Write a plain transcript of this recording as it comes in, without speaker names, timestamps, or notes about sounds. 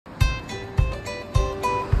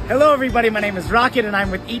Hello everybody, my name is Rocket and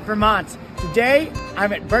I'm with Eat Vermont. Today,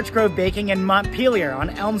 I'm at Birchgrove Baking in Montpelier on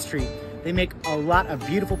Elm Street. They make a lot of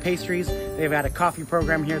beautiful pastries. They've got a coffee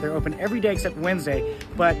program here. They're open every day except Wednesday.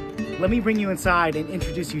 But let me bring you inside and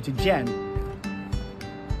introduce you to Jenn,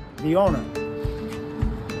 the owner.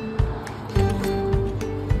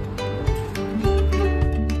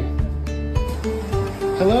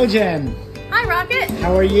 Hello, Jenn. Hi, Rocket.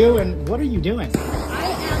 How are you and what are you doing? I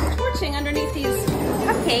am torching underneath these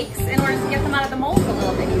cupcakes in order to get them out of the mold a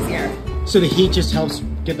little bit easier. So the heat just helps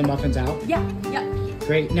get the muffins out? Yeah.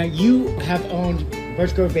 Great. Now you have owned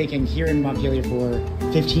Birchgrove Baking here in Montpelier for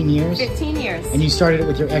 15 years? 15 years. And you started it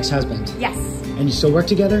with your ex-husband? Yes. And you still work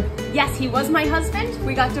together? Yes, he was my husband.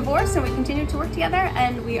 We got divorced and we continued to work together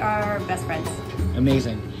and we are best friends.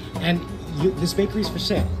 Amazing. And this bakery is for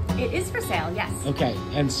sale? It is for sale, yes. Okay.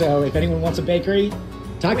 And so if anyone wants a bakery,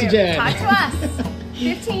 talk to Jenn. Talk to us.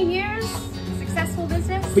 15 years, successful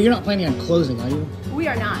business. But you're not planning on closing, are you? We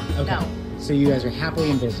are not, okay. No. So you guys are happily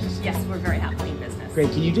in business? Yes, we're very happily in business.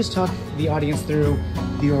 Great. Can you just talk the audience through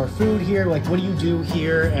your food here? Like, what do you do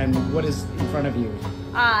here and what is in front of you?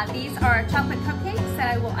 These are chocolate cupcakes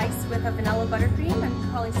that I will ice with a vanilla buttercream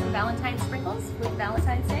and probably some Valentine sprinkles with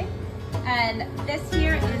Valentine's Day. And this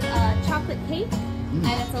here is a chocolate cake, and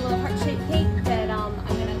it's a little heart-shaped cake that I'm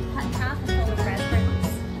going to cut in half and fill with raspberry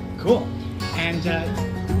mousse. Cool.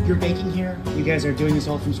 And you're baking here? You guys are doing this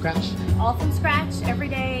all from scratch? All from scratch, every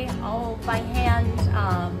day, all by hand.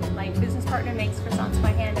 My business partner makes croissants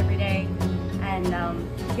by hand every day. And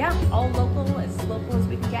yeah, all local as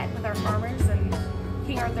we can get with our farmers and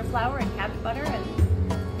King Arthur flour and cabot butter and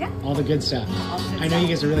yeah. All the good stuff. I know you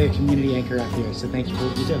guys are really a community anchor up here, so thank you for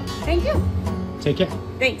what you do. Thank you. Take care.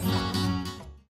 Thanks.